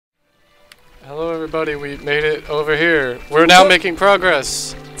Hello everybody, we made it over here. We're now making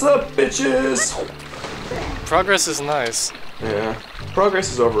progress. What's up, bitches? Progress is nice. Yeah.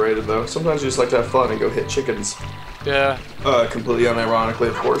 Progress is overrated, though. Sometimes you just like to have fun and go hit chickens. Yeah. Completely unironically,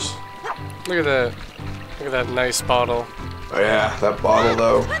 of course. Look at that. Look at that nice bottle. Oh yeah, that bottle,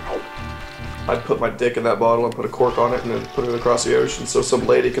 though. I'd put my dick in that bottle and put a cork on it and then put it across the ocean so some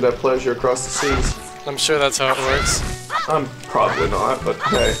lady could have pleasure across the seas. I'm sure that's how it works. I'm probably not, but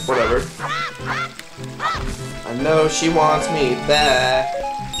hey, whatever. I know she wants me back.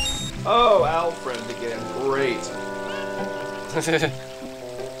 Oh, Alfred again. Great.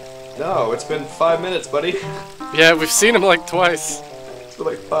 No, it's been 5 minutes, buddy. Yeah, we've seen him like twice. It's been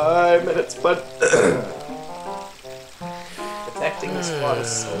like 5 minutes, but protecting this spot is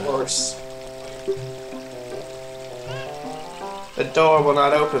so worse. The door will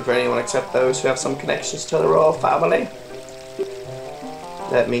not open for anyone except those who have some connections to the royal family.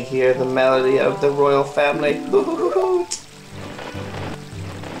 Let me hear the melody of the royal family.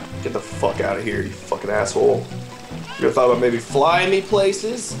 Get the fuck out of here, you fucking asshole. You ever thought about maybe flying me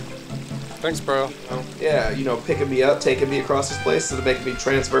places? Thanks, bro. Yeah, you know, picking me up, taking me across this place instead of making me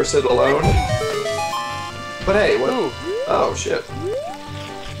transverse it alone. But hey, what? Ooh. Oh, shit.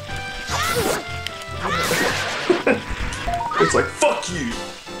 It's like, fuck you!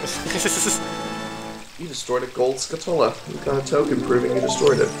 You destroyed a gold scatola. You got a token proving you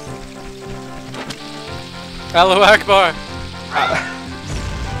destroyed it. Allahu Akbar!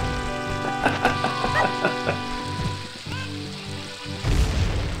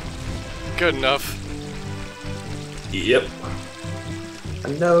 Good enough. Yep. I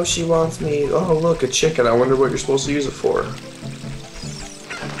know she wants me. Oh, look, a chicken. I wonder what you're supposed to use it for.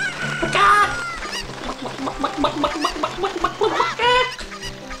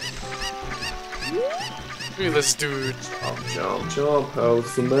 Look at this dude. Jump, jump, jump.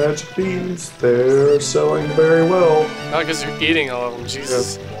 How's the magic beans? They're selling very well. Not because you're eating all of them,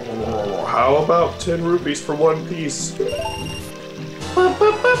 Jesus. Yes. Oh, how about 10 rupees for one piece? Yeah,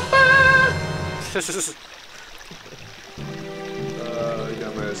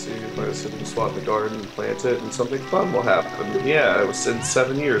 man, see, if I sit in a spot in the garden and plant it and something fun will happen. Yeah, it was in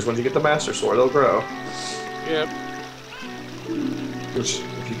 7 years. When you get the Master Sword, it'll grow. Yep. Which,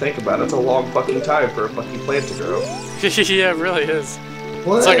 if you think about it, it's a long fucking time for a fucking plant to grow. Yeah, it really is.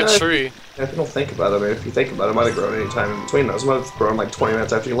 Well, It's like a tree. If you don't think about it, I mean, if you think about it, it might have grown any time in between those. It might have grown like 20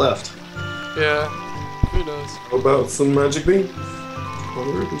 minutes after you left. Yeah. Who knows? How about some magic beans?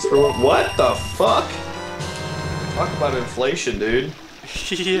 What the fuck? Talk about inflation, dude.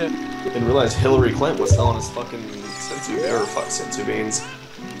 Yeah. Didn't realize Hillary Clinton was selling his fucking sensu beans.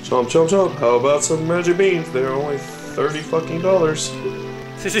 Chomp, chomp, chomp. How about some magic beans? They're only $30 fucking dollars.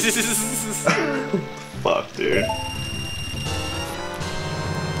 Fuck, dude.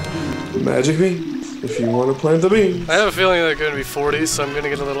 Magic beans. If you want to plant the beans. I have a feeling they're going to be 40, so I'm going to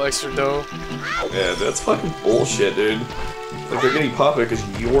get a little extra dough. Yeah, that's fucking bullshit, dude. Like, they're getting popular because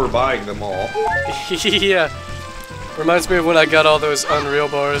you're buying them all. Yeah. Reminds me of when I got all those Unreal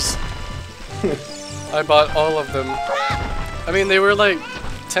bars. I bought all of them. I mean, they were like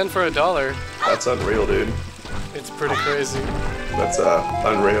 10 for $1. That's unreal, dude. It's pretty crazy. That's,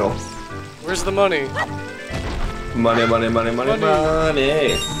 unreal. Where's the money? Money, money, money, money,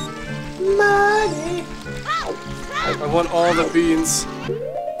 money. Money. I want all the beans.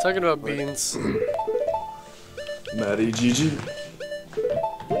 Talking about beans. Maddie GG.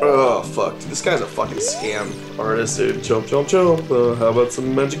 Oh, fuck. This guy's a fucking scam artist, dude. Chomp, chomp, chomp. How about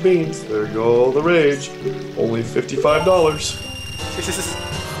some magic beans? There you go, all the rage. Only $55.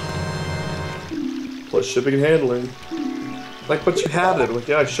 Plus shipping and handling. Like, but you had it. Like,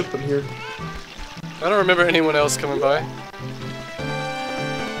 yeah, I shipped them here. I don't remember anyone else coming by.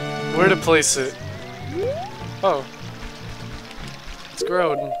 Where to place it? Oh. It's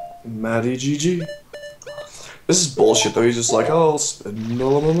grown. Maddie GG. This is bullshit, though. He's just like, oh, I'll spend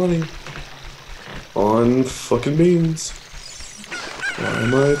all of my money on fucking beans. Why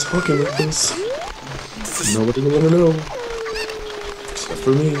am I talking like this? Nobody will ever know. Except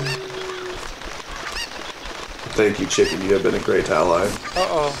for me. Thank you, chicken. You have been a great ally.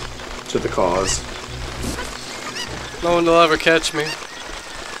 Uh-oh. To the cause. No one will ever catch me.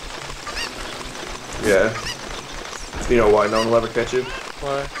 Yeah. You know why no one will ever catch you?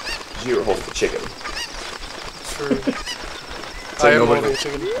 Why? Because you were holding the chicken. True. It's like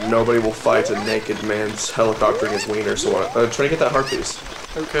nobody will fight a naked man's helicoptering his wiener, so try to get that heart piece.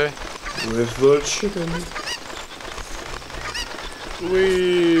 Okay. With the chicken.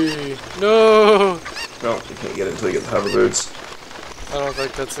 Wee. No! No, you can't get it until you get the hover boots. I don't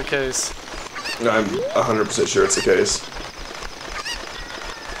think that's the case. I'm 100% sure it's the case.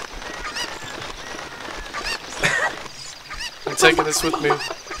 taking this with me.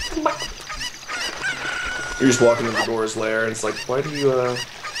 You're just walking into Dora's lair, and it's like, why do you have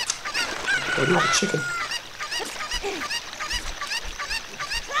a chicken?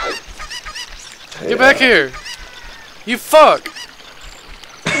 Get back here! You fuck!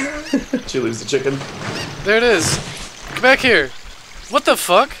 She leaves the chicken. There it is. Get back here. What the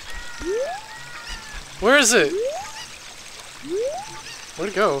fuck? Where is it?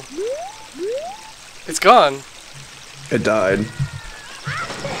 Where'd it go? It's gone. It died.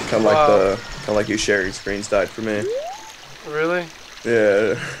 Kind of like you sharing screens died for me. Really?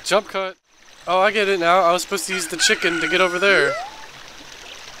 Yeah. Jump cut. Oh, I get it now. I was supposed to use the chicken to get over there.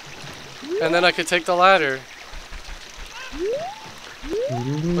 And then I could take the ladder.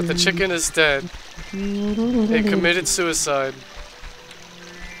 But the chicken is dead. It committed suicide.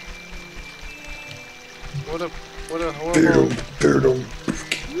 What a horrible...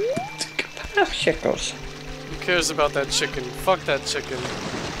 Shekels. Who cares about that chicken? Fuck that chicken.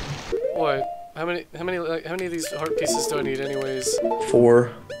 What? How many of these heart pieces do I need anyways?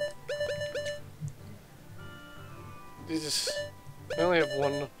 4. I only have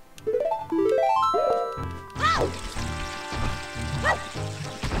 1.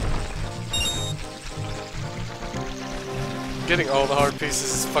 Getting all the heart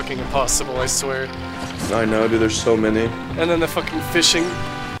pieces is fucking impossible, I swear. I know, dude, there's so many. And then the fucking fishing.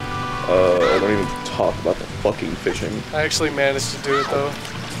 I don't even talk about the fucking fishing. I actually managed to do it though.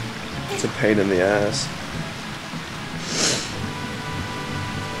 It's a pain in the ass.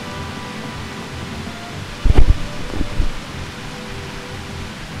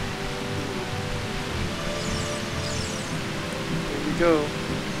 Here we go.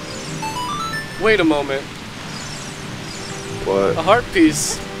 Wait a moment. What? A heart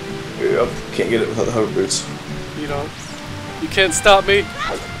piece. Yep, can't get it without the hover boots. You don't. You can't stop me.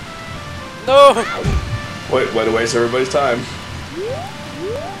 No! Wait, way to waste everybody's time.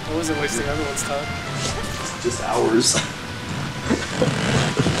 I wasn't wasting everyone's time. Just hours.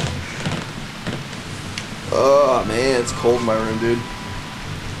 Oh man, it's cold in my room, dude.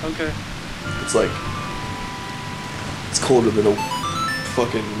 Okay. It's like, it's colder than a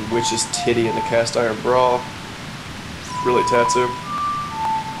fucking witch's titty in a cast iron bra. Really, Tatsu?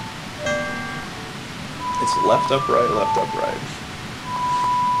 It's left, up, right, left, up, right.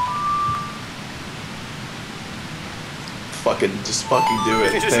 Just fucking do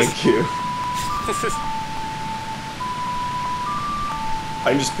it. Thank you. I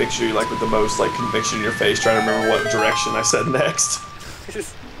can just picture you like with the most like conviction in your face, trying to remember what direction I said next.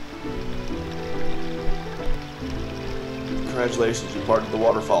 Congratulations, you parted the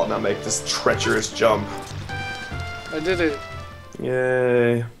waterfall. Now make this treacherous jump. I did it.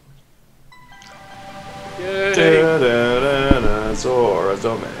 Yay. Yay. Da-da-da-da, Zora's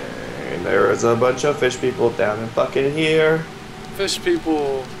domain. There is a bunch of fish people down in fucking here. Fish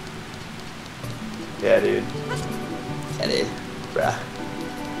people. Yeah, dude. Yeah, dude. Bruh.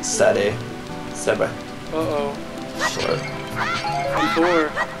 Sadie. Seba. Uh-oh. What? I'm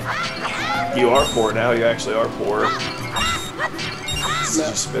poor. You are poor now. You actually are poor.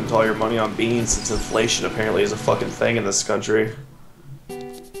 You spent all your money on beans since inflation apparently is a fucking thing in this country.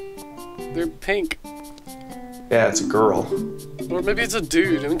 They're pink. Yeah, it's a girl. Or maybe it's a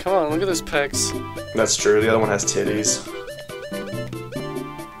dude. I mean, come on, look at those pecs. That's true. The other one has titties.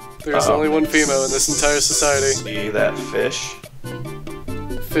 There's only one female in this entire society. See that fish?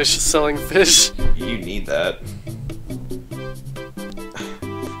 Fish selling fish. You need that.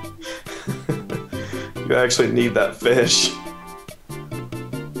 You actually need that fish.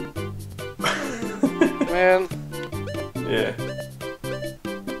 Man. Yeah.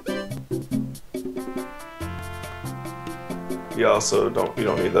 You also don't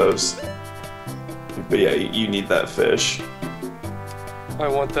need those. But yeah, you need that fish. I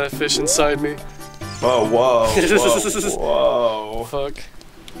want that fish inside me. Oh, whoa, whoa, whoa. Fuck.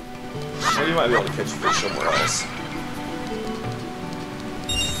 Well, you might be able to catch fish somewhere else.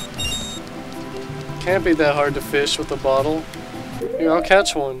 Can't be that hard to fish with a bottle. Here, I'll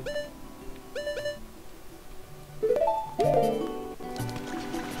catch one.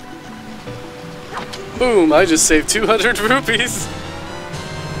 Boom, I just saved 200 rupees.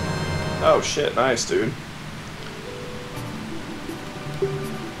 Oh shit, nice, dude.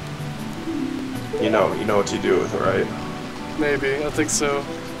 You know what you do with it, right? Maybe, I think so.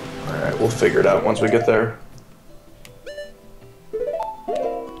 Alright, we'll figure it out once we get there.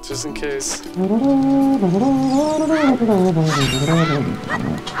 Just in case.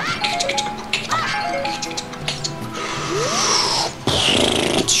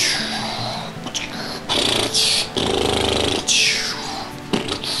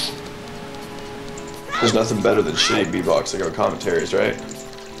 There's nothing better than shitty beatboxing or commentaries, right?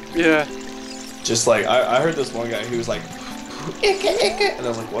 Yeah. Just like, I heard this one guy who was like, and I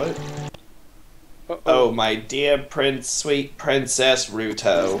was like, what? Oh, my dear prince, sweet princess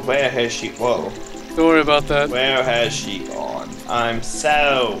Ruto, where has she, whoa. Don't worry about that. Where has she gone? I'm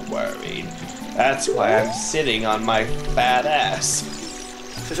so worried. That's why I'm sitting on my fat ass.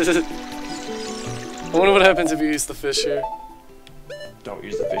 I wonder what happens if you use the fish here. Don't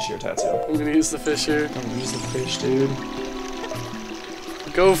use the fish here, Tatsu. I'm gonna use the fish here. Don't use the fish, dude.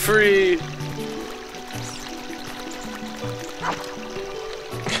 Go free!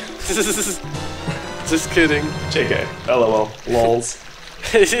 Just kidding. JK. LOL. Lols.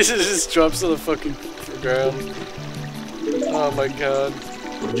 He just drops to the fucking ground. Oh my god.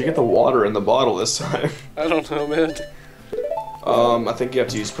 Where'd you get the water in the bottle this time? I don't know, man. I think you have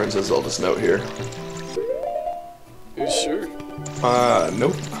to use Princess Zelda's note here. You sure?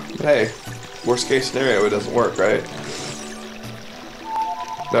 Nope. Hey, worst case scenario, it doesn't work, right?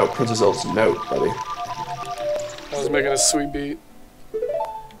 No, Princess Zelda's note, buddy. I was making a sweet beat.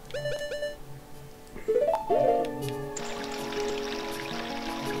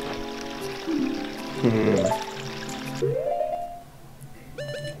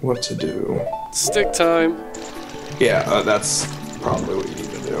 What to do? Stick time. Yeah, that's probably what you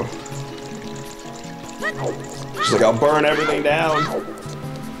need to do. She's like, I'll burn everything down.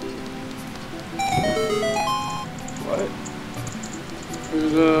 What?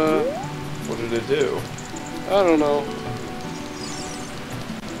 What did it do? I don't know.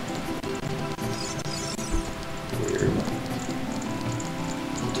 Weird.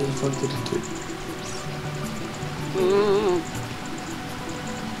 What the fuck did it do?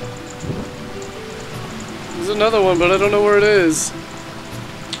 There's another one, but I don't know where it is.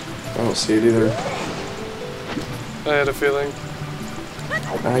 I don't see it either. I had a feeling.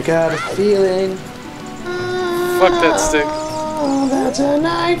 I got a feeling. Fuck that stick. Oh, that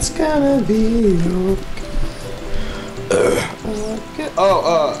tonight's gonna be okay.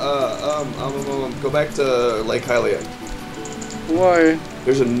 Go back to Lake Hylia. Why?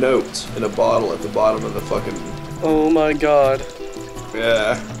 There's a note in a bottle at the bottom of the fucking... Oh my god.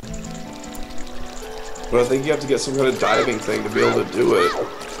 Yeah. But I think you have to get some kind of diving thing to be able to do it.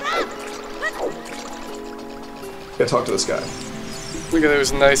 Gotta talk to this guy. Look at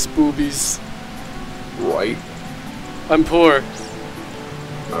those nice boobies. Right. I'm poor.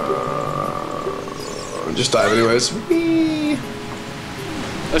 Just dive anyways. Whee!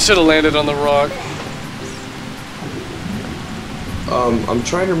 I should have landed on the rock. I'm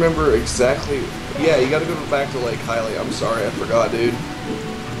trying to remember exactly... Yeah, you gotta go back to Lake Hylia. I'm sorry, I forgot, dude.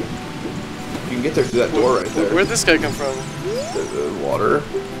 You can get there through that door right there. Where'd this guy come from? The water.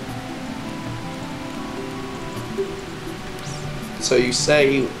 So you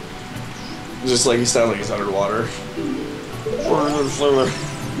say... Just like he sounds like he's underwater.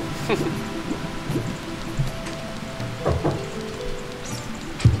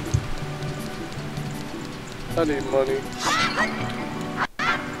 I need money.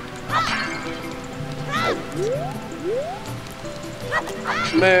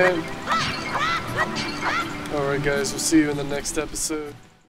 Man. Alright guys, we'll see you in the next episode.